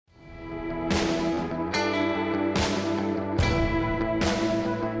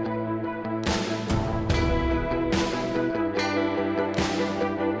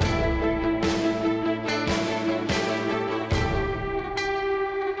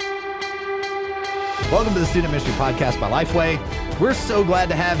Welcome to the Student Ministry Podcast by Lifeway. We're so glad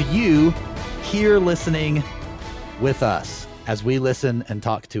to have you here listening with us as we listen and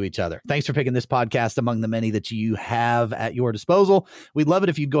talk to each other. Thanks for picking this podcast among the many that you have at your disposal. We'd love it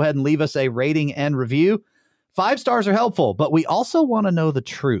if you'd go ahead and leave us a rating and review. 5 stars are helpful, but we also want to know the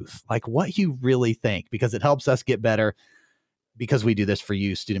truth, like what you really think, because it helps us get better because we do this for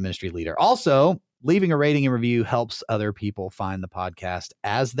you, student ministry leader. Also, leaving a rating and review helps other people find the podcast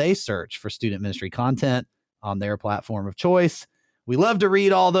as they search for student ministry content on their platform of choice. We love to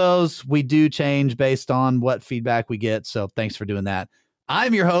read all those. We do change based on what feedback we get. So thanks for doing that.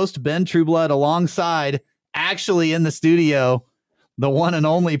 I'm your host, Ben Trueblood, alongside, actually in the studio, the one and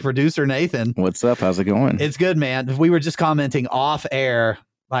only producer, Nathan. What's up? How's it going? It's good, man. We were just commenting off air.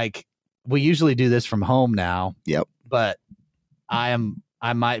 Like, we usually do this from home now. Yep. But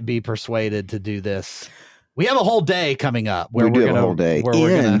I might be persuaded to do this. We have a whole day coming up where we do have a whole day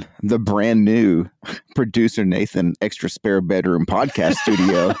in the brand new producer Nathan extra spare bedroom podcast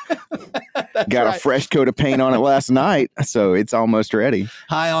studio. Got a fresh coat of paint on it last night, so it's almost ready.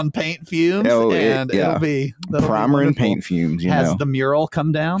 High on paint fumes, it'll be primer and paint fumes. Has the mural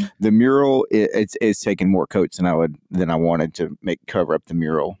come down? The mural it's taken more coats than I wanted to cover up the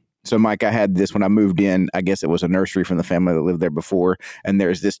mural. So, Mike, I had this when I moved in. I guess it was a nursery from the family that lived there before, and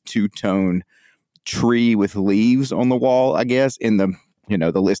there's this 2-tone tree with leaves on the wall, I guess, in the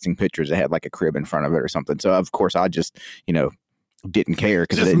listing pictures. It had like a crib in front of it or something. So, of course, I just, didn't care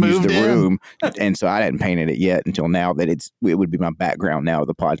because I didn't use the room. And so I hadn't painted it yet until now that it would be my background now of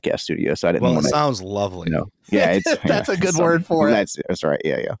the podcast studio. So I didn't want it sounds lovely. Yeah, that's a good word for it. That's right.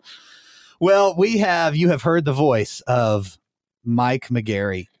 Yeah. Well, you have heard the voice of Mike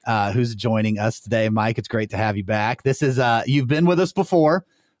McGarry, who's joining us today. Mike, it's great to have you back. This is, you've been with us before,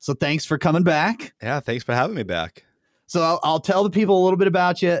 so thanks for coming back. Yeah, thanks for having me back. So I'll tell the people a little bit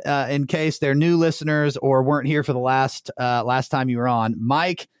about you in case they're new listeners or weren't here for the last time you were on.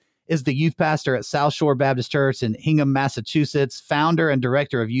 Mike is the youth pastor at South Shore Baptist Church in Hingham, Massachusetts, founder and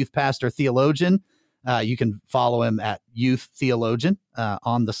director of Youth Pastor Theologian. You can follow him at Youth Theologian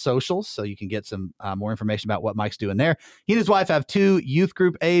on the socials, so you can get some more information about what Mike's doing there. He and his wife have 2 youth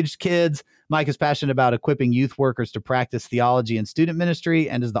group aged kids. Mike is passionate about equipping youth workers to practice theology and student ministry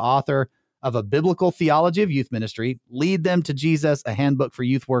and is the author of A Biblical Theology of Youth Ministry, Lead Them to Jesus, a handbook for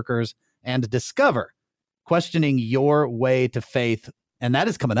youth workers, and Discover, Questioning Your Way to Faith. And that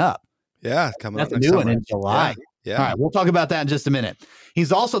is coming up. Yeah, coming up. That's a new one in July. Yeah. All right, we'll talk about that in just a minute.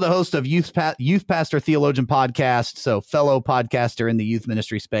 He's also the host of Youth Pastor Theologian podcast, so fellow podcaster in the youth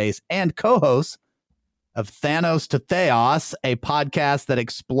ministry space, and co-host of Thanos to Theos, a podcast that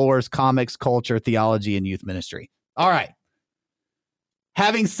explores comics, culture, theology, and youth ministry. All right.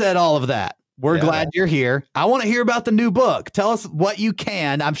 Having said all of that, we're glad you're here. I want to hear about the new book. Tell us what you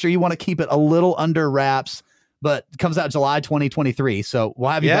can. I'm sure you want to keep it a little under wraps, but it comes out July 2023. So we'll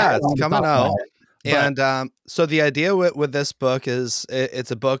have you back. Yeah, it's coming out. And so the idea with this book is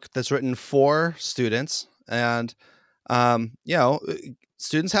it's a book that's written for students. And,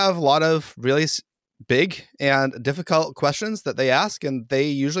 students have a lot of really big and difficult questions that they ask, and they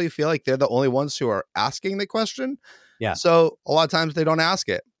usually feel like they're the only ones who are asking the question. Yeah. So a lot of times they don't ask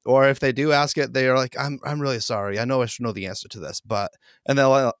it, or if they do ask it, they're like, I'm really sorry. I know I should know the answer to this, and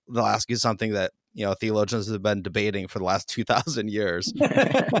they'll ask you something that, theologians have been debating for the last 2,000 years.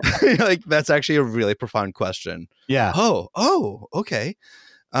 Like, that's actually a really profound question. Yeah. Oh, okay.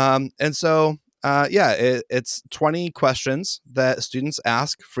 And so, it's 20 questions that students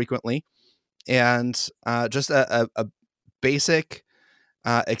ask frequently, and just a basic,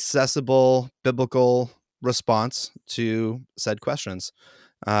 accessible biblical response to said questions.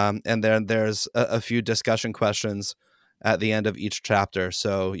 And then there's a few discussion questions at the end of each chapter.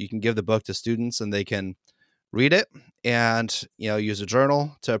 So you can give the book to students and they can read it and, use a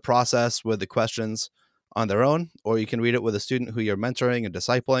journal to process with the questions on their own, or you can read it with a student who you're mentoring and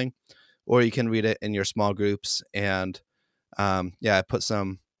discipling, or you can read it in your small groups. And I put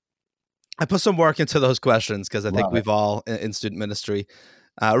some work into those questions because I think we've all in student ministry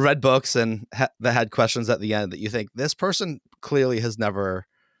read books and that had questions at the end that you think this person clearly has never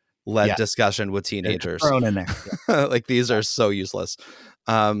led discussion with teenagers. Thrown in there. Like, these are so useless.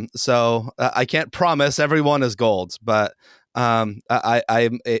 So I can't promise everyone is gold, but I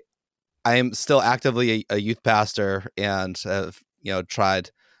am still actively a youth pastor and have tried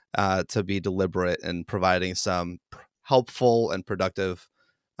to be deliberate in providing some helpful and productive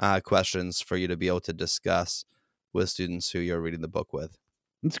questions for you to be able to discuss with students who you're reading the book with.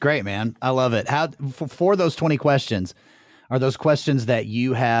 It's great, man. I love it. How for those 20 questions, are those questions that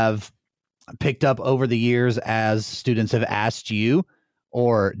you have picked up over the years as students have asked you,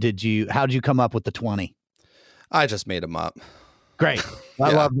 or how did you come up with the 20? I just made them up. Great.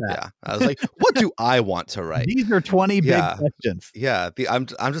 I love that. Yeah. I was like, what do I want to write? These are 20 big questions. Yeah. I'm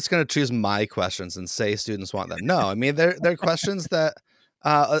just going to choose my questions and say students want them. No, I mean, they're questions that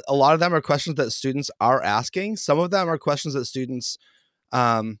a lot of them are questions that students are asking. Some of them are questions that students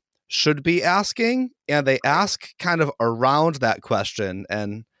should be asking, and they ask kind of around that question.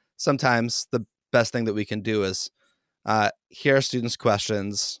 And sometimes the best thing that we can do is hear students'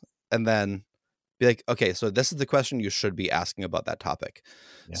 questions and then be like, okay, so this is the question you should be asking about that topic.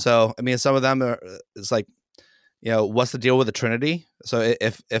 Yeah. So, I mean, some of them it's like, what's the deal with the Trinity? So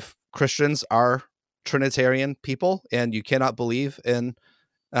if Christians are Trinitarian people and you cannot believe in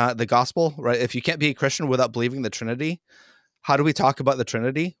the gospel, right? If you can't be a Christian without believing the Trinity, how do we talk about the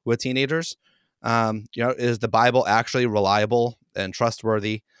Trinity with teenagers? Is the Bible actually reliable and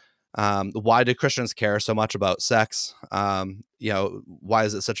trustworthy? Why do Christians care so much about sex? Why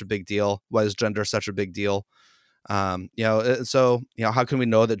is it such a big deal? Why is gender such a big deal? So how can we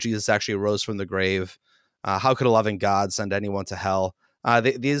know that Jesus actually rose from the grave? How could a loving God send anyone to hell?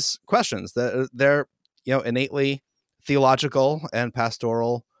 These questions, they're innately theological and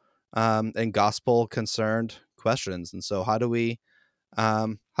pastoral and gospel concerned questions. And so how do we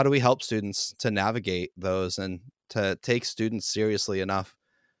help students to navigate those and to take students seriously enough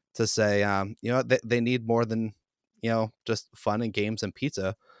to say, they need more than, just fun and games and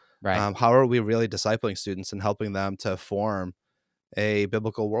pizza. Right. How are we really discipling students and helping them to form a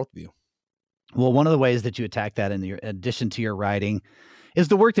biblical worldview? Well, one of the ways that you attack that in addition to your writing is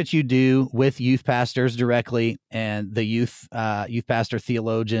the work that you do with youth pastors directly and the youth pastor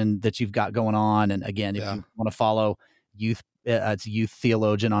theologian that you've got going on. And again, if you want to follow it's youth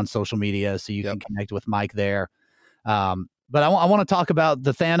theologian on social media, so you can connect with Mike there. But I want to talk about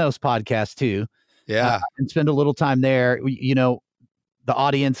the Thanos podcast too. Yeah. And spend a little time there. The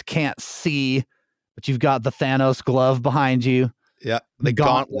audience can't see, but you've got the Thanos glove behind you. Yeah. The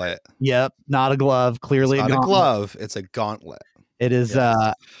gauntlet. Yep. Not a glove. Clearly it's not a glove. It's a gauntlet. It is.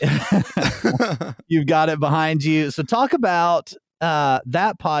 Yes. You've got it behind you. So talk about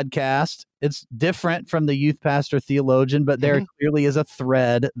that podcast. It's different from the youth pastor theologian, but there clearly is a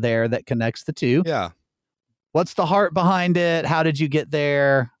thread there that connects the two. Yeah. What's the heart behind it? How did you get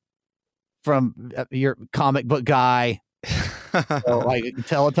there from your comic book guy?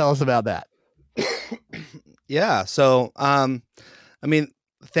 So, tell us about that. Yeah. So, I mean,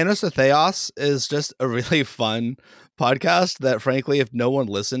 Thanos to Theos is just a really fun podcast that, frankly, if no one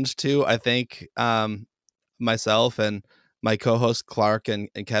listened to, I think myself and my co-host Clark and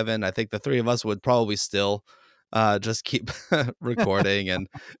Kevin, I think the three of us would probably still just keep recording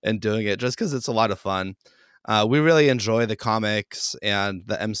and doing it just because it's a lot of fun. We really enjoy the comics and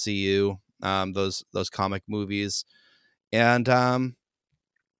the MCU, those comic movies. And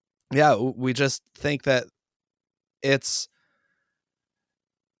we just think that it's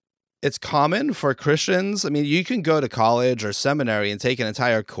common for Christians. I mean, you can go to college or seminary and take an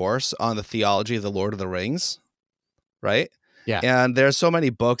entire course on the theology of the Lord of the Rings, right? Yeah. And there's so many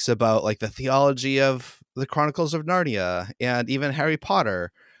books about like the theology of the Chronicles of Narnia and even Harry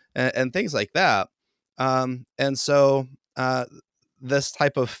Potter and things like that. And so this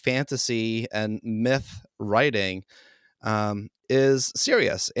type of fantasy and myth writing is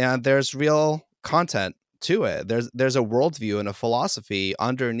serious, and there's real content to it. There's a worldview and a philosophy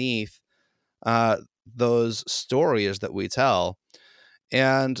underneath those stories that we tell.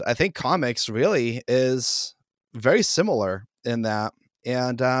 And I think comics really is very similar in that.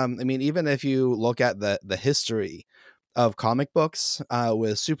 And I mean, even if you look at the history of comic books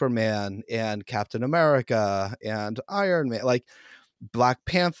with Superman and Captain America and Iron Man, like Black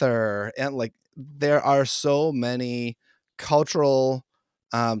Panther, and like there are so many cultural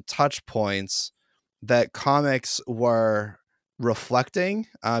touch points that comics were reflecting,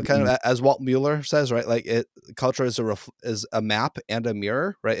 kind of as Walt Mueller says, right? Like culture is a map and a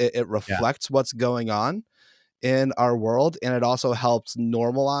mirror, right? It reflects what's going on in our world, and it also helps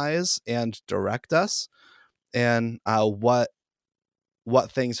normalize and direct us and what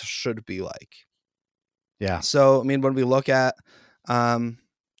things should be like. Yeah. So, I mean, when we look at the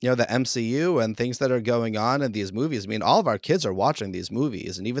MCU and things that are going on in these movies, I mean, all of our kids are watching these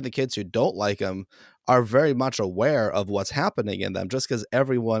movies, and even the kids who don't like them are very much aware of what's happening in them just because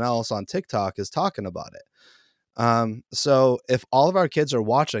everyone else on TikTok is talking about it. So if all of our kids are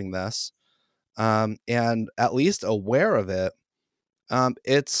watching this and at least aware of it,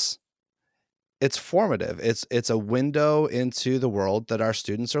 it's formative. It's a window into the world that our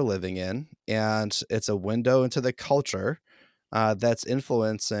students are living in, and it's a window into the culture that's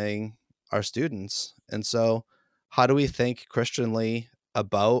influencing our students. And so how do we think Christianly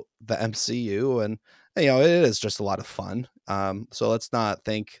about the MCU, and it is just a lot of fun. So let's not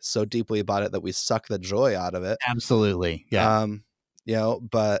think so deeply about it that we suck the joy out of it. Absolutely. Yeah.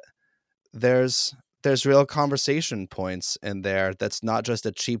 But there's real conversation points in there that's not just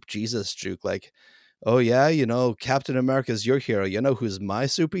a cheap Jesus juke like, oh yeah, Captain America's your hero. You know who's my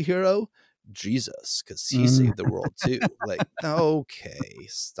superhero? Jesus, because he saved the world too. Like, okay,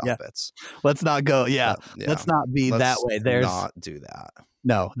 stop it. Let's not go. Yeah. Let's not be that way. There's not do that.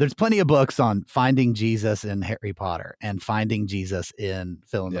 No, there's plenty of books on finding Jesus in Harry Potter and finding Jesus in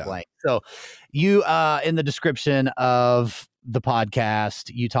fill in the blank. So you, in the description of the podcast,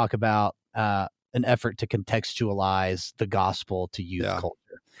 you talk about an effort to contextualize the gospel to youth culture.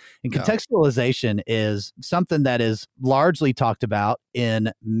 And contextualization is something that is largely talked about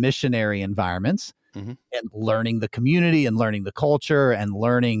in missionary environments, and learning the community and learning the culture and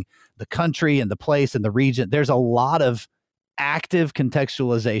learning the country and the place and the region. There's a lot of active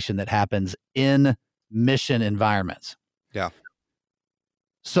contextualization that happens in mission environments. Yeah.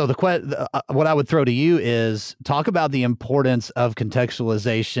 So what I would throw to you is talk about the importance of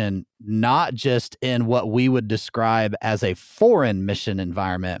contextualization, not just in what we would describe as a foreign mission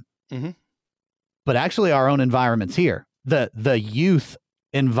environment, but actually our own environments here, the youth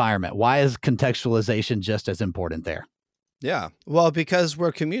environment. Why is contextualization just as important there? Yeah. Well, because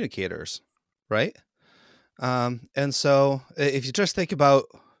we're communicators, right? And so if you just think about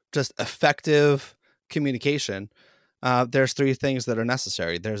just effective communication, there's three things that are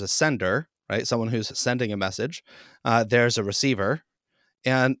necessary. There's a sender, right? Someone who's sending a message. There's a receiver,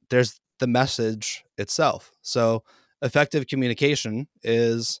 and there's the message itself. So effective communication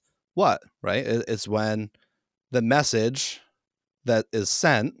is what, right? It's when the message that is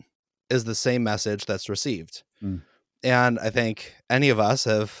sent is the same message that's received. And I think any of us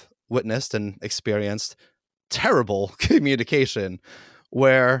have witnessed and experienced terrible communication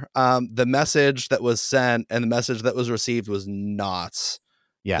where the message that was sent and the message that was received was not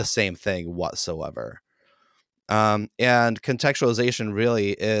the same thing whatsoever. And contextualization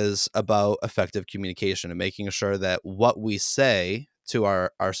really is about effective communication and making sure that what we say to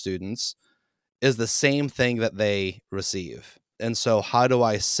our students is the same thing that they receive. And so how do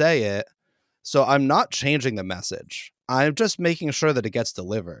I say it? So I'm not changing the message. I'm just making sure that it gets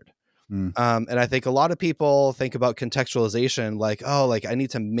delivered. And I think a lot of people think about contextualization like, oh, like I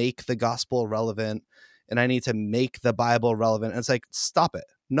need to make the gospel relevant and I need to make the Bible relevant. And it's like, stop it.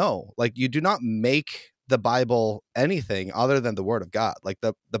 No, like you do not make the Bible anything other than the word of God. Like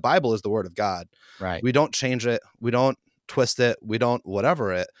the Bible is the word of God. Right. We don't change it. We don't twist it. We don't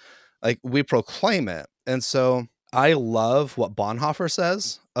whatever it. Like we proclaim it. And so I love what Bonhoeffer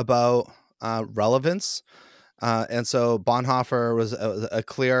says about relevance. And so Bonhoeffer was a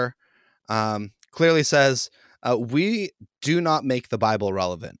clearly says, we do not make the Bible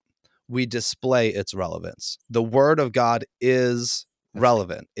relevant. We display its relevance. The word of God is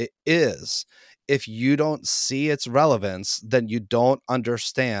relevant. It is. If you don't see its relevance, then you don't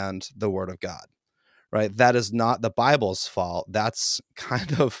understand the word of God, right? That is not the Bible's fault. That's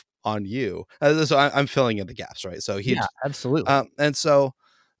kind of on you. So I'm filling in the gaps, right? So absolutely. And so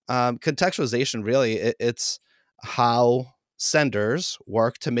contextualization really, it's how senders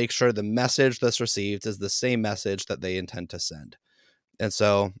work to make sure the message that's received is the same message that they intend to send. And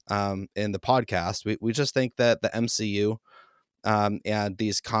so in the podcast, we just think that the MCU and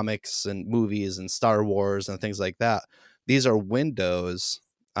these comics and movies and Star Wars and things like that, these are windows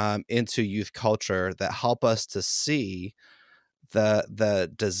into youth culture that help us to see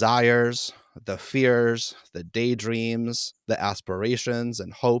the desires, the fears, the daydreams, the aspirations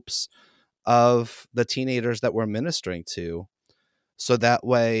and hopes of the teenagers that we're ministering to. So that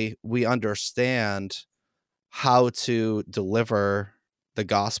way we understand how to deliver the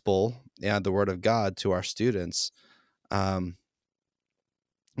gospel and the word of God to our students.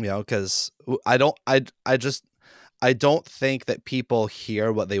 Because I don't think that people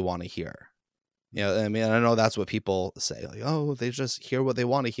hear what they want to hear. I mean, I know that's what people say, like, oh, they just hear what they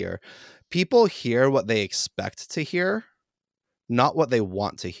want to hear. People hear what they expect to hear, not what they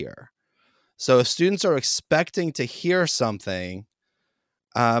want to hear. So if students are expecting to hear something,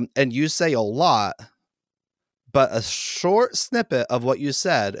 and you say a lot, but a short snippet of what you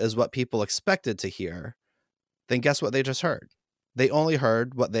said is what people expected to hear, then guess what they just heard? They only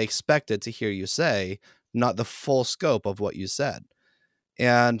heard what they expected to hear you say, not the full scope of what you said.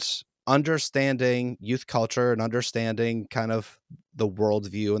 And understanding youth culture and understanding kind of the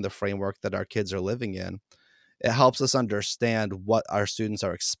worldview and the framework that our kids are living in, it helps us understand what our students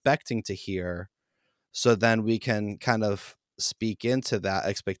are expecting to hear. So then we can kind of speak into that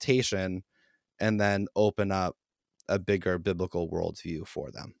expectation and then open up a bigger biblical worldview for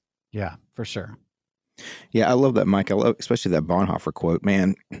them. Yeah, for sure. Yeah, I love that, Mike. I love especially that Bonhoeffer quote.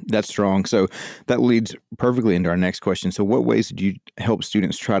 Man, that's strong. So that leads perfectly into our next question. So what ways do you help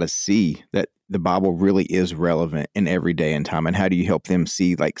students try to see that the Bible really is relevant in every day and time? And how do you help them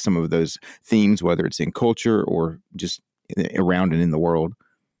see like some of those themes, whether it's in culture or just around and in the world?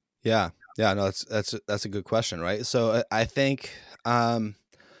 Yeah. Yeah, no, that's a good question, right? So I think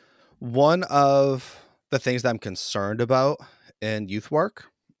one of the things that I'm concerned about in youth work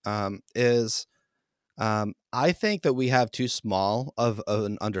is I think that we have too small of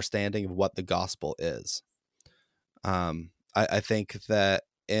an understanding of what the gospel is. I think that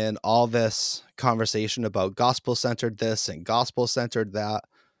in all this conversation about gospel-centered this and gospel-centered that,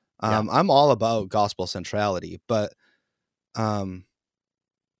 I'm all about gospel centrality, but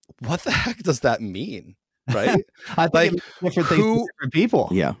what the heck does that mean? Right? I think Like, it means different things to different people.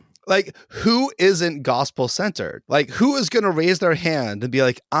 Yeah. like, who isn't gospel centered? Like, who is going to raise their hand and be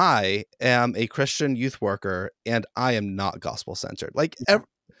like, I am a Christian youth worker and I am not gospel centered? Like,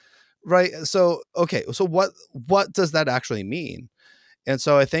 right. So, okay. So what does that actually mean? And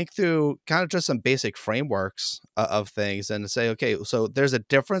so I think through kind of just some basic frameworks of things and say, okay, so there's a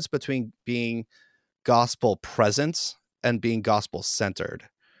difference between being gospel present and being gospel centered.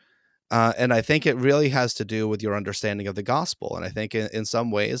 And I think it really has to do with your understanding of the gospel. And I think in some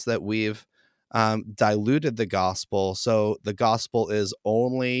ways that we've diluted the gospel. So the gospel is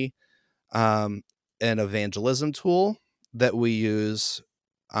only an evangelism tool that we use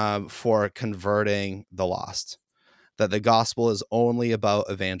for converting the lost, that the gospel is only about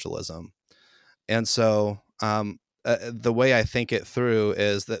evangelism. And so the way I think it through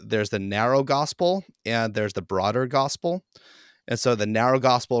is that there's the narrow gospel and there's the broader gospel. And so the narrow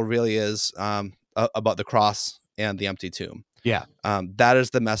gospel really is about the cross and the empty tomb. Yeah. That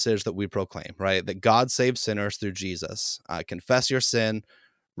is the message that we proclaim, right? That God saves sinners through Jesus. Confess your sin,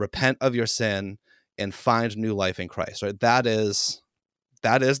 repent of your sin, and find new life in Christ, right? That is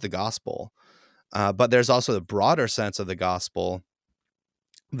the gospel. But there's also the broader sense of the gospel.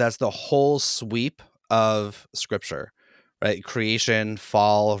 That's the whole sweep of Scripture, right? Creation,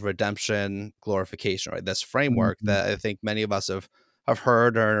 fall, redemption, glorification, right? This framework that I think many of us have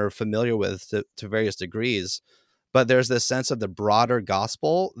heard or are familiar with to various degrees. But there's this sense of the broader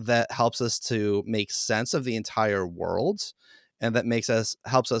gospel that helps us to make sense of the entire world, and that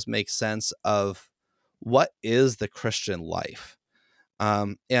helps us make sense of what is the Christian life.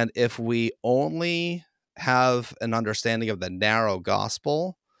 And if we only have an understanding of the narrow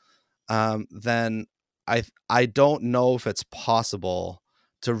gospel, then I don't know if it's possible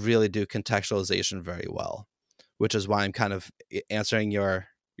to really do contextualization very well, which is why I'm kind of answering your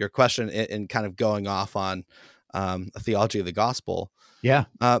question and kind of going off on a theology of the gospel. Yeah.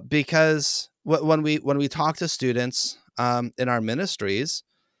 Because when we talk to students in our ministries,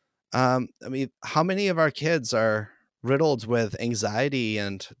 I mean, how many of our kids are riddled with anxiety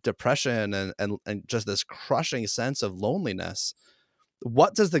and depression and just this crushing sense of loneliness?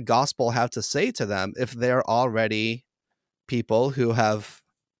 What does the gospel have to say to them if they're already people who have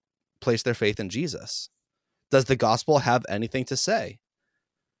placed their faith in Jesus? Does the gospel have anything to say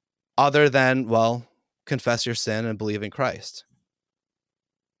other than, well, confess your sin and believe in Christ?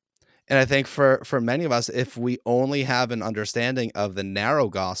 And I think for many of us, if we only have an understanding of the narrow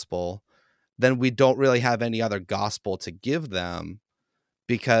gospel, then we don't really have any other gospel to give them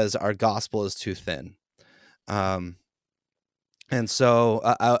because our gospel is too thin. And so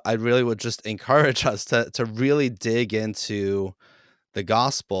I really would just encourage us to really dig into the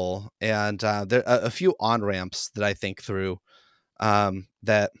gospel. And there are a few on-ramps that I think through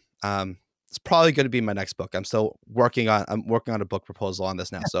that it's probably going to be my next book. I'm working on a book proposal on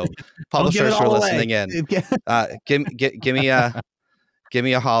this now. So publishers who are listening in, give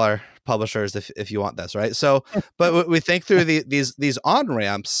me a holler, publishers, if you want this, right? So, but we think through these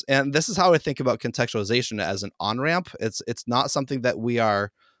on-ramps, and this is how I think about contextualization as an on-ramp. It's not something that we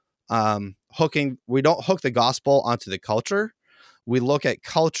are hooking. We don't hook the gospel onto the culture. We look at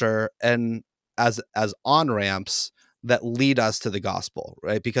culture and as on-ramps that lead us to the gospel,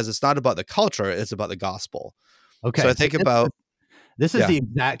 right? Because it's not about the culture, it's about the gospel. Okay. So I think this is the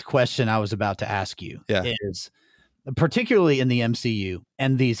exact question I was about to ask you. Yeah. Is particularly in the MCU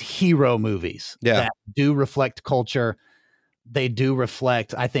and these hero movies that do reflect culture. They do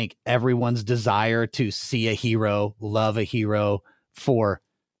reflect, I think, everyone's desire to see a hero, love a hero, for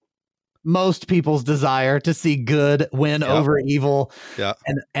most people's desire to see good win over evil,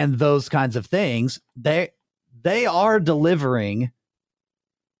 and those kinds of things. They are delivering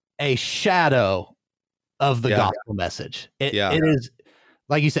a shadow of the gospel message. It is,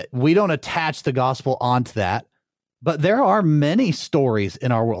 like you said, we don't attach the gospel onto that. But there are many stories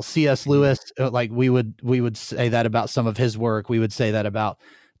in our world. C.S. Lewis, like we would say that about some of his work. We would say that about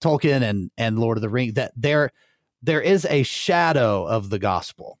Tolkien and Lord of the Rings, that there is a shadow of the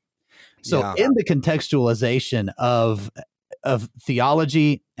gospel. So in the contextualization of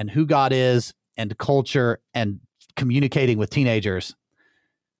theology and who God is and culture and communicating with teenagers,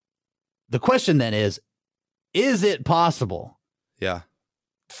 the question then is it possible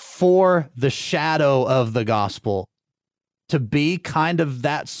for the shadow of the gospel to be kind of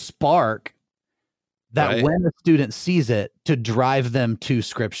that spark that when a student sees it, to drive them to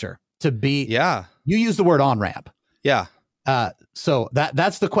scripture, to be, you use the word on-ramp. Yeah. So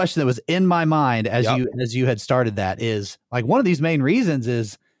that's the question that was in my mind as you had started. That is like one of these main reasons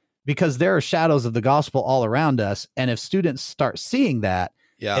is because there are shadows of the gospel all around us. And if students start seeing that,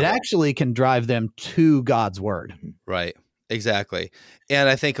 it actually can drive them to God's word. Right. Exactly. And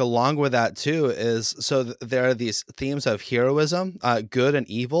I think along with that too is, so there are these themes of heroism, good and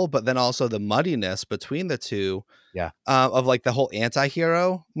evil, but then also the muddiness between the two. Of like the whole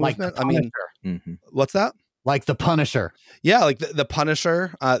anti-hero movement. Like I mean, what's that? Like the Punisher. Yeah, like the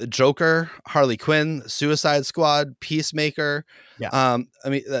Punisher, Joker, Harley Quinn, Suicide Squad, Peacemaker. I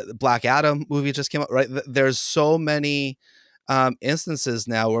mean, the Black Adam movie just came out, right? There's so many instances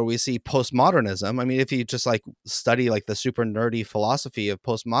now where we see postmodernism. I mean, if you just like study like the super nerdy philosophy of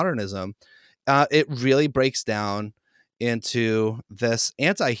postmodernism, it really breaks down into this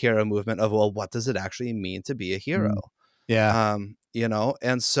anti-hero movement of, well, what does it actually mean to be a hero? You know,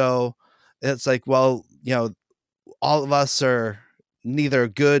 and so it's like, well, you know, all of us are neither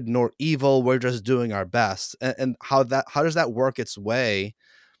good nor evil. We're just doing our best. And how does that work its way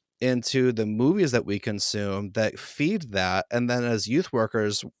into the movies that we consume that feed that? And then as youth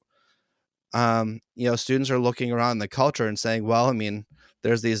workers, you know, students are looking around the culture and saying, well, I mean,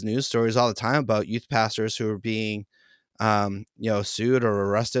 there's these news stories all the time about youth pastors who are being, you know, sued or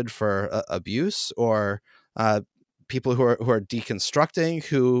arrested for abuse, or people who are deconstructing,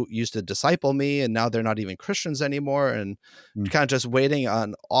 who used to disciple me and now they're not even Christians anymore, and kind of just waiting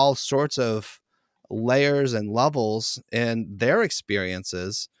on all sorts of layers and levels in their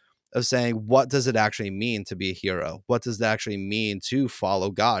experiences of saying, what does it actually mean to be a hero? What does it actually mean to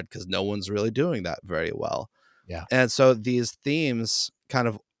follow God? Because no one's really doing that very well. And so these themes kind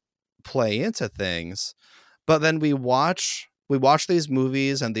of play into things, but then we watch these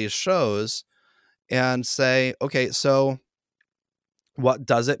movies and these shows and say, okay, so what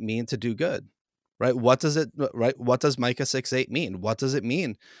does it mean to do good? Right? What does Micah 6:8 mean? What does it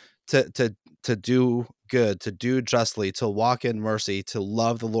mean to do good, to do justly, to walk in mercy, to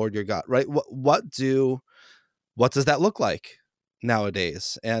love the Lord your God? Right? What does that look like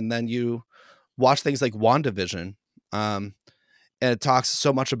nowadays? And then you watch things like WandaVision, and it talks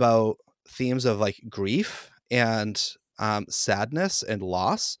so much about themes of like grief and sadness and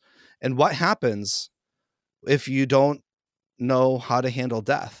loss. And what happens if you don't know how to handle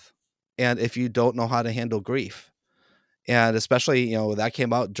death, and if you don't know how to handle grief? And especially, you know, that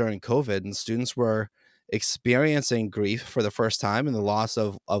came out during COVID, and students were experiencing grief for the first time, and the loss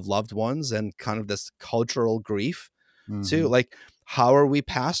of loved ones, and kind of this cultural grief too. Like, how are we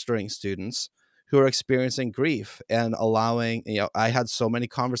pastoring students who are experiencing grief and allowing, you know, I had so many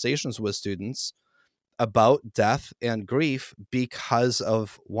conversations with students about death and grief because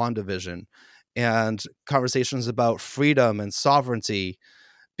of WandaVision, and conversations about freedom and sovereignty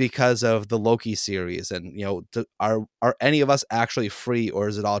because of the Loki series. And, you know, are any of us actually free, or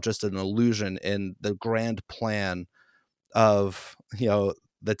is it all just an illusion in the grand plan of, you know,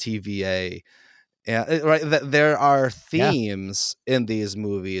 the TVA? And right, there are themes in these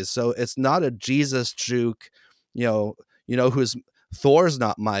movies, so it's not a Jesus juke, you know, who's Thor's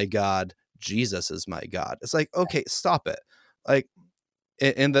not my God, Jesus is my God. It's like, okay, stop it. Like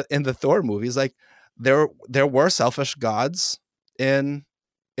in the Thor movies, like there were selfish gods in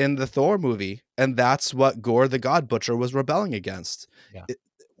the Thor movie, and that's what Gore the God Butcher was rebelling against.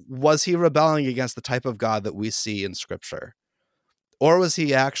 Was he rebelling against the type of God that we see in Scripture, or was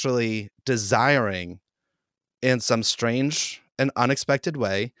he actually desiring, in some strange and unexpected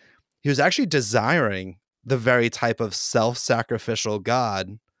way, he was actually desiring the very type of self-sacrificial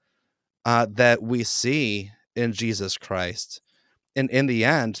God that we see in Jesus Christ? And in the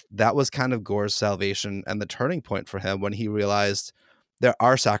end, that was kind of Gore's salvation and the turning point for him, when he realized there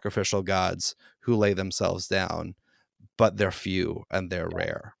are sacrificial gods who lay themselves down, but they're few and they're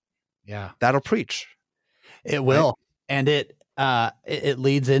rare. That'll preach. It will. Right? And it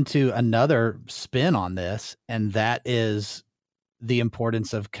leads into another spin on this, and that is the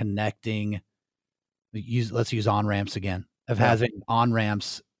importance of connecting. Let's use on-ramps again, of having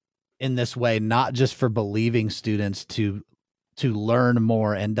on-ramps in this way, not just for believing students to learn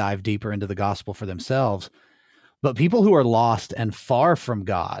more and dive deeper into the gospel for themselves, but people who are lost and far from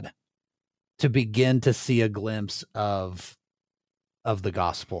God to begin to see a glimpse of the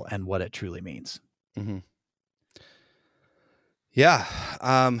gospel and what it truly means. Mm-hmm. Yeah.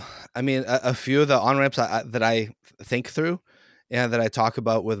 I mean, a few of the on-ramps that I think through and that I talk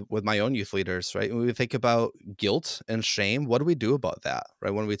about with my own youth leaders, right? When we think about guilt and shame, what do we do about that,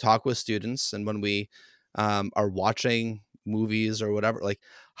 right? When we talk with students and when we are watching movies or whatever, like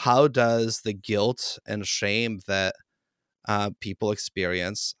how does the guilt and shame that people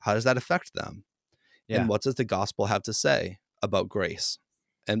experience, how does that affect them? Yeah. And what does the gospel have to say about grace?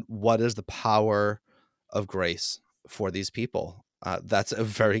 And what is the power of grace for these people? That's a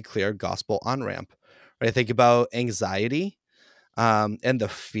very clear gospel on-ramp. Right? I think about anxiety and the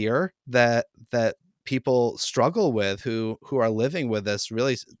fear that people struggle with who are living with this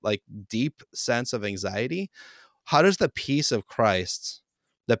really like deep sense of anxiety. How does the peace of Christ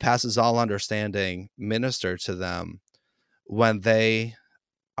that passes all understanding minister to them when they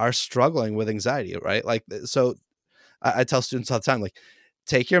are struggling with anxiety, right? Like, so I tell students all the time, like,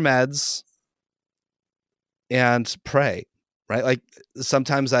 take your meds and pray, right? Like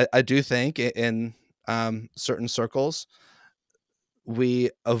sometimes I do think in certain circles, we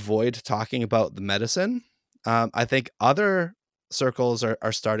avoid talking about the medicine. I think other circles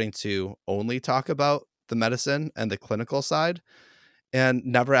are starting to only talk about the medicine and the clinical side and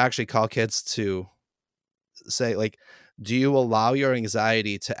never actually call kids to say, like, do you allow your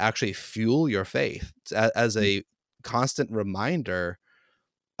anxiety to actually fuel your faith as a constant reminder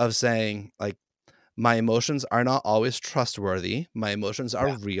of saying, like, my emotions are not always trustworthy. My emotions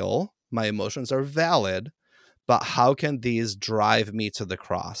are real. My emotions are valid. But how can these drive me to the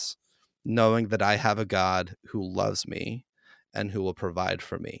cross, knowing that I have a God who loves me and who will provide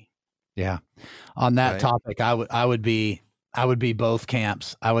for me? Yeah. On that topic, I would be both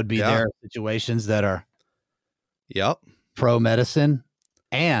camps. I would be there are situations that are pro medicine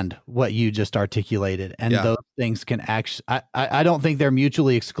and what you just articulated. And those things can actually, I don't think they're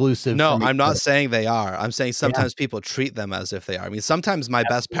mutually exclusive. No, I'm not saying they are. I'm saying sometimes people treat them as if they are. I mean, sometimes my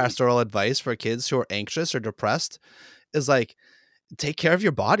best pastoral advice for kids who are anxious or depressed is like, take care of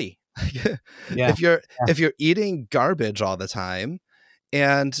your body. If you're eating garbage all the time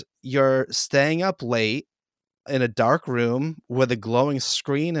and you're staying up late in a dark room with a glowing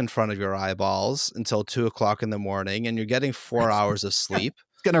screen in front of your eyeballs until 2:00 in the morning, and you're getting 4 hours of sleep,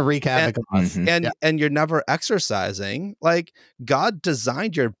 it's going to wreak havoc on us. And you're never exercising. Like, God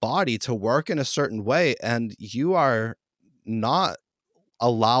designed your body to work in a certain way, and you are not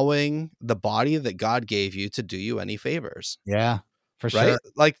allowing the body that God gave you to do you any favors. Yeah, for right? sure.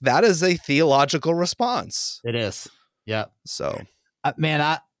 Like, that is a theological response. It is. Yeah. So,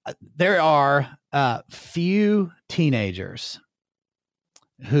 man, there are few teenagers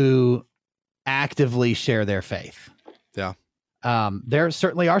who actively share their faith. Yeah. There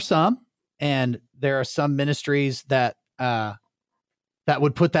certainly are some, and there are some ministries that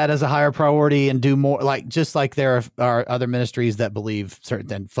would put that as a higher priority and do more, like, just like there are other ministries that believe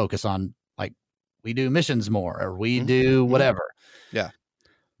certain and focus on, like, we do missions more, or we do whatever. Yeah.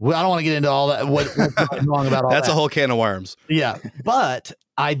 Well, I don't want to get into all that. What's wrong about all that? That's a whole can of worms. Yeah. But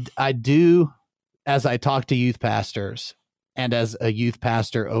I do, as I talk to youth pastors and as a youth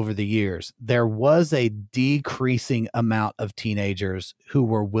pastor over the years, there was a decreasing amount of teenagers who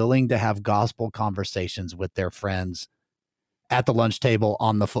were willing to have gospel conversations with their friends at the lunch table,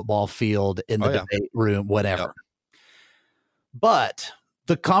 on the football field, in the debate room, whatever. Yep. But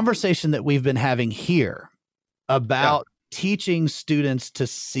the conversation that we've been having here about teaching students to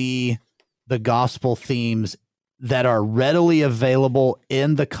see the gospel themes that are readily available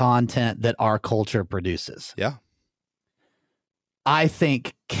in the content that our culture produces. Yeah. I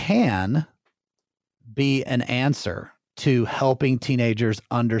think can be an answer to helping teenagers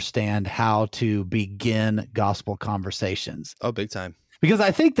understand how to begin gospel conversations. Oh, big time. Because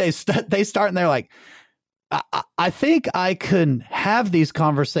I think they start and they're like, I think I can have these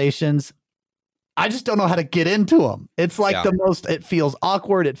conversations. I just don't know how to get into them. It's like it feels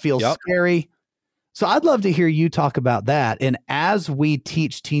awkward. It feels scary. So I'd love to hear you talk about that. And as we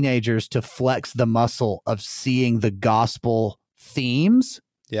teach teenagers to flex the muscle of seeing the gospel themes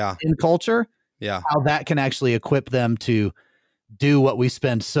in culture, how that can actually equip them to do what we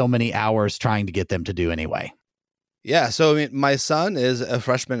spend so many hours trying to get them to do anyway. Yeah. So, I mean, my son is a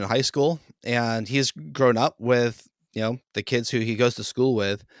freshman in high school, and he's grown up with, the kids who he goes to school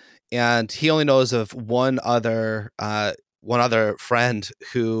with. And he only knows of one other friend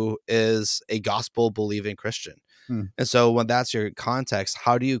who is a gospel believing Christian. And so when that's your context,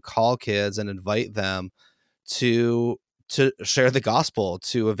 how do you call kids and invite them to share the gospel,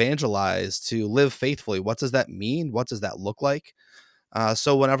 to evangelize, to live faithfully? What does that mean? What does that look like?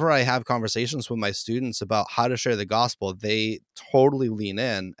 So whenever I have conversations with my students about how to share the gospel, they totally lean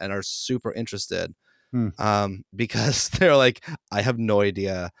in and are super interested, because they're like, I have no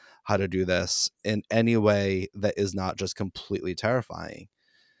idea how to do this in any way that is not just completely terrifying.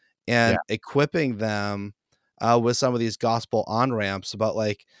 And equipping them with some of these gospel on-ramps about,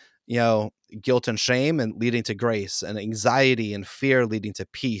 like, guilt and shame and leading to grace, and anxiety and fear leading to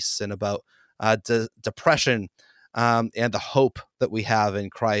peace, and about depression and the hope that we have in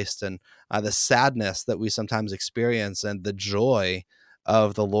Christ, and the sadness that we sometimes experience, and the joy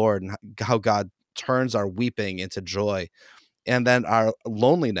of the Lord, and how God turns our weeping into joy, and then our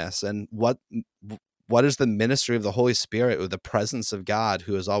loneliness, and what is the ministry of the Holy Spirit with the presence of God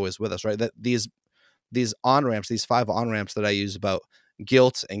who is always with us, right? That these on-ramps, these 5 on-ramps that I use about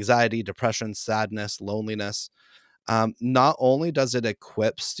guilt, anxiety, depression, sadness, loneliness, not only does it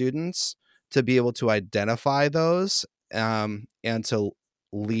equip students to be able to identify those and to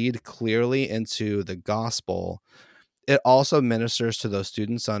lead clearly into the gospel, it also ministers to those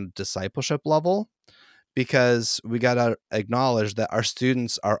students on discipleship level, because we got to acknowledge that our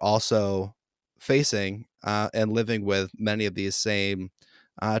students are also facing and living with many of these same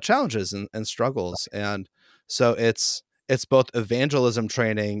challenges and struggles. And so it's both evangelism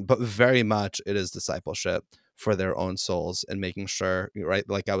training, but very much it is discipleship for their own souls, and making sure, right,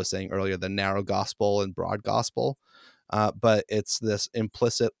 like I was saying earlier, the narrow gospel and broad gospel, but it's this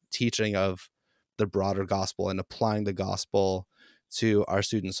implicit teaching of the broader gospel and applying the gospel to our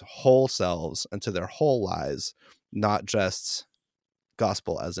students' whole selves and to their whole lives, not just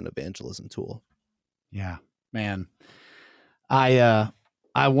gospel as an evangelism tool. Yeah, man. I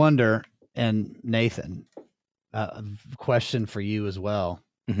wonder, and Nathan, question for you as well.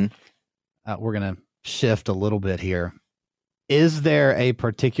 We're going to shift a little bit here. Is there a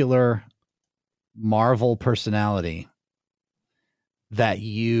particular Marvel personality that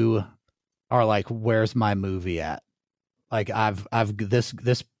you are like, where's my movie at? Like, I've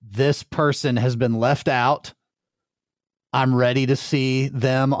this person has been left out. I'm ready to see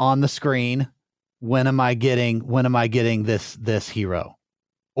them on the screen. When am I getting this hero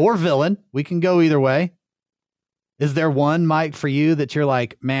or villain? We can go either way. Is there one, Mike, for you that you're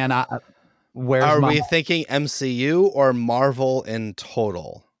like, man, we thinking MCU or Marvel in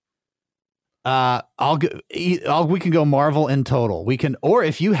total? We can go Marvel in total. We can, or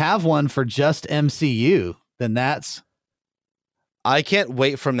if you have one for just MCU, then that's. I can't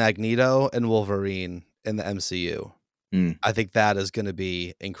wait for Magneto and Wolverine in the MCU. I think that is going to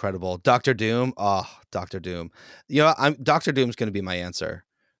be incredible. Doctor Doom. Oh, Doctor Doom. Doctor Doom's going to be my answer,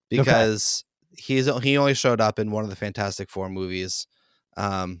 because he only showed up in one of the Fantastic Four movies,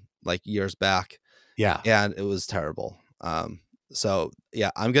 like years back. Yeah. And it was terrible. So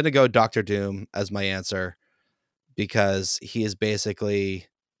yeah, I'm going to go Doctor Doom as my answer, because he is basically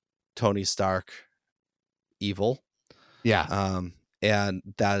Tony Stark evil. Yeah. And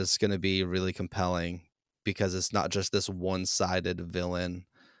that is going to be really compelling, because it's not just this one-sided villain.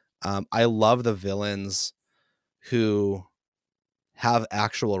 I love the villains who have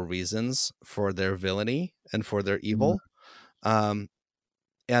actual reasons for their villainy and for their evil. And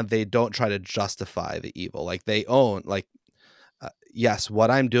they don't try to justify the evil. Like, they own, like, yes, what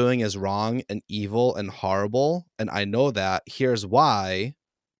I'm doing is wrong and evil and horrible, and I know that. Here's why.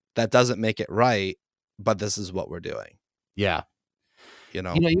 That doesn't make it right, but this is what we're doing. Yeah. You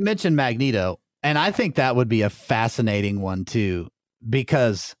mentioned Magneto, and I think that would be a fascinating one too,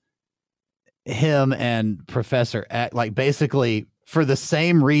 because him and Professor X, like, basically for the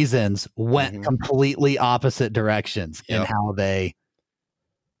same reasons, went completely opposite directions in how they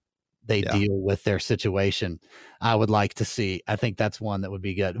deal with their situation. I would like to see. I think that's one that would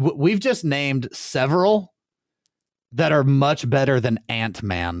be good. We've just named several that are much better than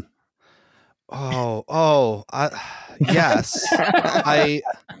Ant-Man. Yes.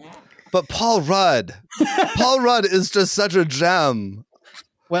 But Paul Rudd is just such a gem.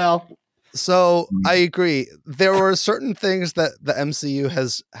 Well, so I agree. There were certain things that the MCU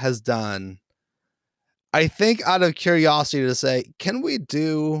has done. I think out of curiosity to say, can we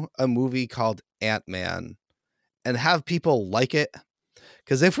do a movie called Ant-Man and have people like it?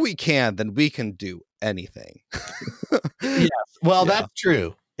 Because if we can, then we can do anything. Yes. Well, that's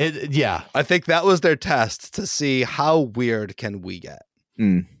true. I think that was their test to see how weird can we get.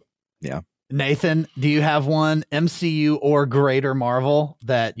 Yeah. Nathan, do you have one, MCU or greater Marvel,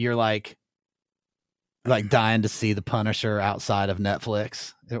 that you're like dying to see the Punisher outside of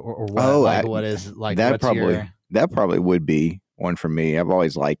Netflix, or what? What is like? That that probably would be one for me. I've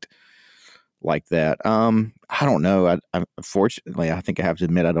always liked that. I don't know. I unfortunately, I think I have to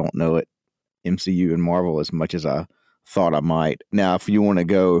admit I don't know it MCU and Marvel as much as I thought I might. Now, if we want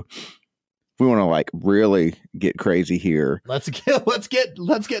to like really get crazy here, let's get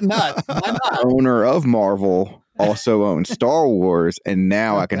nuts. Why not? Owner of Marvel also owns Star Wars, and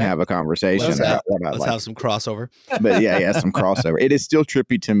now I can have a conversation about what I Let's like. have some crossover. But yeah, some crossover. It is still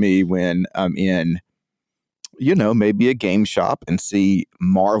trippy to me when I'm in, maybe a game shop and see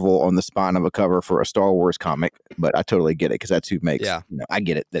Marvel on the spine of a cover for a Star Wars comic. But I totally get it because that's who makes. Yeah. I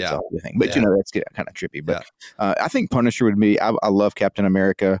get it. That's all the thing. But Yeah. that's kind of trippy. But I think Punisher would be. I love Captain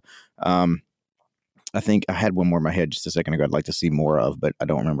America. I think I had one more in my head just a second ago I'd like to see more of, but I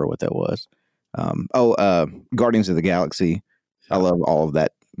don't remember what that was. Guardians of the Galaxy. I love all of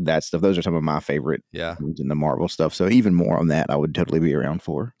that stuff. Those are some of my favorite in the Marvel stuff. So even more on that, I would totally be around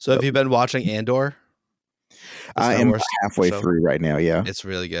for. So have you been watching Andor? I am halfway through right now. Yeah. It's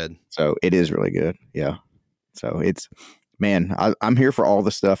really good. So it is really good. Yeah. So it's, man, I'm here for all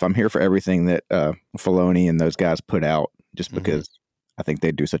the stuff. I'm here for everything that Filoni and those guys put out just because I think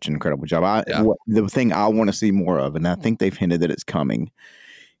they do such an incredible job. The thing I want to see more of, and I think they've hinted that it's coming,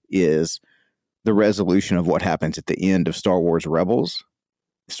 is the resolution of what happens at the end of Star Wars Rebels.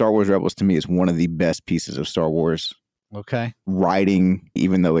 Star Wars Rebels to me is one of the best pieces of Star Wars writing,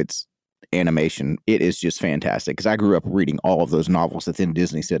 even though it's animation. It is just fantastic because I grew up reading all of those novels that then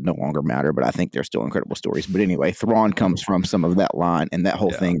Disney said no longer matter, but I think they're still incredible stories. But anyway, Thrawn comes from some of that line, and that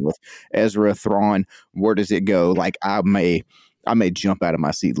whole thing with Ezra, Thrawn, where does it go? Like I may jump out of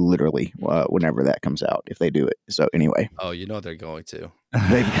my seat literally whenever that comes out if they do it. So anyway. Oh, they're going to. Oh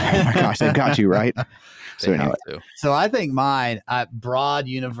my gosh, they've got you, right? So anyway. So I think mine, broad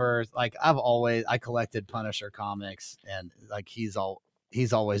universe, like I collected Punisher comics, and like he's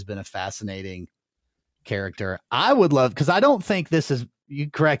always been a fascinating character. I would love, because I don't think this is, you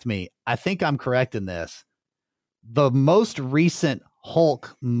correct me, I think I'm correct in this. The most recent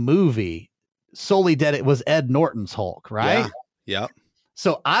Hulk movie solely it was Ed Norton's Hulk, right? Yeah.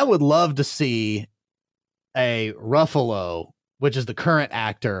 So I would love to see a Ruffalo, which is the current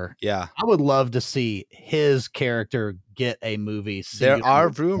actor. Yeah. I would love to see his character get a movie. There are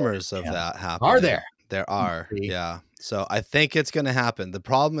rumors of that happening. Are there? There are. Yeah. So I think it's going to happen. The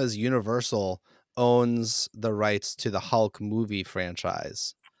problem is Universal owns the rights to the Hulk movie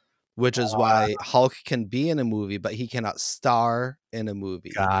franchise, which is why Hulk can be in a movie, but he cannot star in a movie.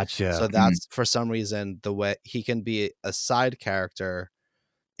 Gotcha. So that's for some reason the way he can be a side character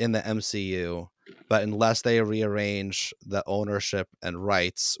in the MCU, but unless they rearrange the ownership and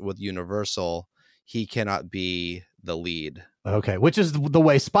rights with Universal, he cannot be the lead. Okay, which is the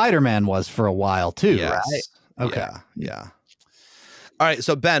way Spider-Man was for a while too, right? Okay. Yeah. All right,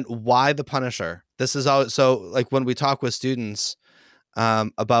 so Ben, why the Punisher? This is all. So like when we talk with students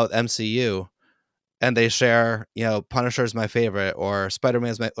about MCU and they share, Punisher is my favorite or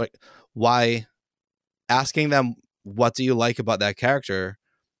Spider-Man is my, like, why asking them, what do you like about that character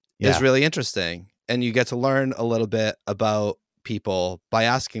is really interesting. And you get to learn a little bit about people by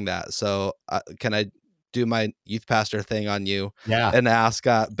asking that. So can I do my youth pastor thing on you and ask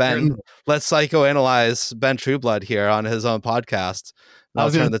Ben, let's psychoanalyze Ben Trueblood here on his own podcast. I'll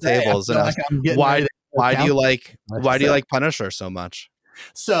turn the tables and ask, why do you like Punisher so much?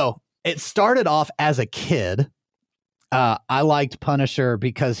 So it started off as a kid. I liked Punisher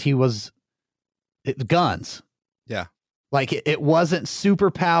because he was guns. Yeah. Like it wasn't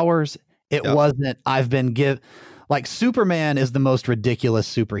superpowers. It wasn't, like Superman is the most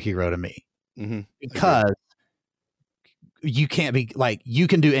ridiculous superhero to me because you can't be like, you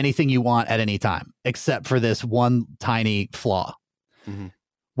can do anything you want at any time, except for this one tiny flaw.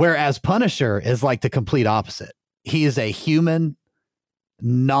 Whereas Punisher is like the complete opposite. He is a human,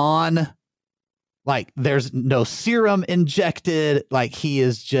 like there's no serum injected. Like he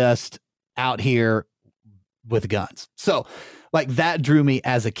is just out here with guns. So like that drew me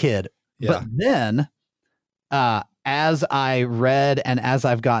as a kid. But then as I read and as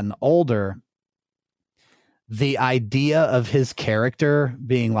I've gotten older, the idea of his character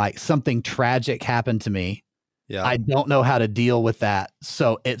being like something tragic happened to me. Yeah. I don't know how to deal with that.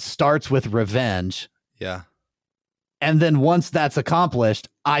 So it starts with revenge. Yeah. And then once that's accomplished,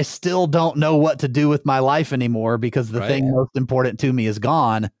 I still don't know what to do with my life anymore because the thing most important to me is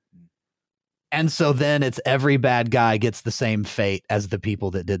gone. And so then it's every bad guy gets the same fate as the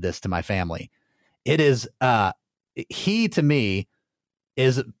people that did this to my family. It is, he to me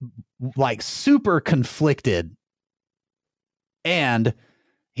is like super conflicted, and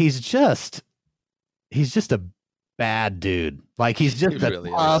he's just a bad dude. Like he's just a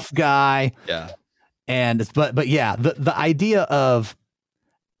tough guy. Yeah. But yeah, the idea of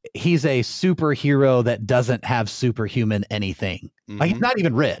he's a superhero that doesn't have superhuman anything. Like he's not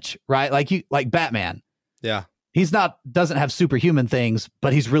even rich, right? Like Batman. Yeah. Doesn't have superhuman things,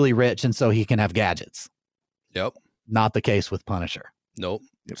 but he's really rich, and so he can have gadgets. Yep. Not the case with Punisher. Nope.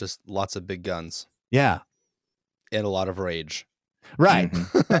 Just lots of big guns. Yeah. And a lot of rage. Right.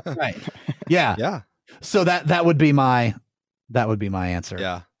 Right. Yeah. Yeah. So that would be my answer.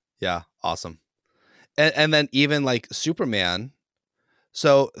 Yeah. Yeah. Awesome. And then even like Superman.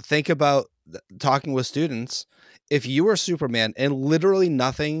 So think about talking with students. If you were Superman and literally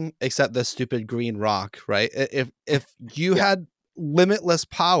nothing except this stupid green rock, right? If you had limitless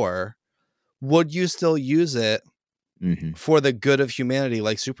power, would you still use it for the good of humanity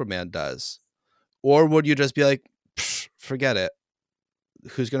like Superman does? Or would you just be like, forget it.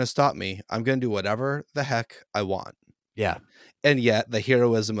 Who's going to stop me? I'm going to do whatever the heck I want. Yeah. And yet the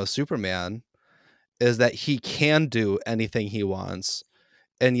heroism of Superman is that he can do anything he wants.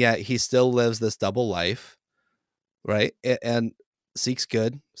 And yet he still lives this double life, right? And seeks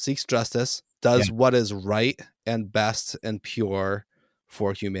good, seeks justice, does what is right and best and pure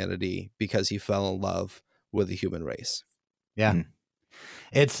for humanity because he fell in love with the human race. Yeah.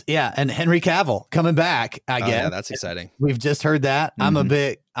 And Henry Cavill coming back again. Yeah, that's exciting. We've just heard that.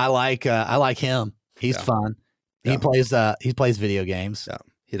 I like him. He's fun. He plays video games. Yeah,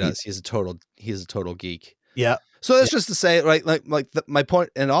 he does. He's a total geek. Yeah. So that's just to say, right? My point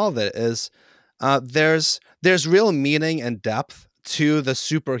in all of it is, there's real meaning and depth to the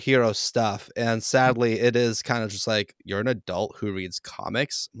superhero stuff, and sadly, it is kind of just like, you're an adult who reads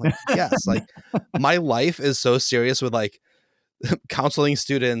comics. I'm like, yes, like my life is so serious with like counseling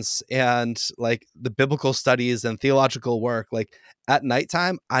students and like the biblical studies and theological work. Like at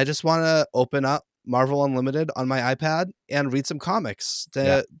nighttime, I just want to open up Marvel Unlimited on my iPad and read some comics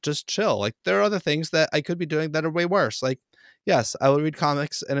to just chill. Like there are other things that I could be doing that are way worse. Like, yes, I will read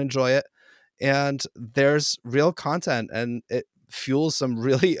comics and enjoy it. And there's real content, and it fuels some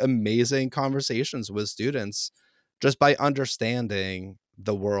really amazing conversations with students just by understanding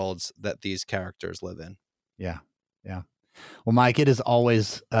the worlds that these characters live in. Yeah. Yeah. Well, Mike, it is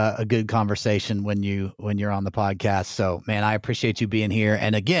always a good conversation when you're on the podcast. So, man, I appreciate you being here.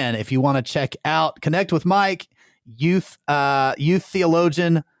 And again, if you want to connect with Mike, youth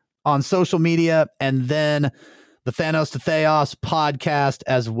theologian on social media, and then the Thanos to Theos podcast,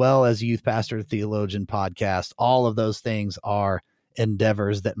 as well as Youth Pastor Theologian podcast. All of those things are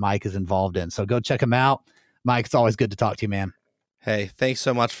endeavors that Mike is involved in. So go check him out. Mike, it's always good to talk to you, man. Hey, thanks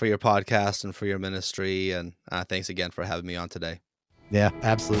so much for your podcast and for your ministry. And thanks again for having me on today. Yeah,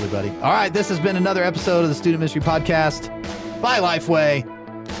 absolutely, buddy. All right. This has been another episode of the Student Ministry Podcast by Lifeway.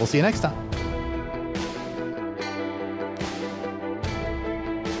 We'll see you next time.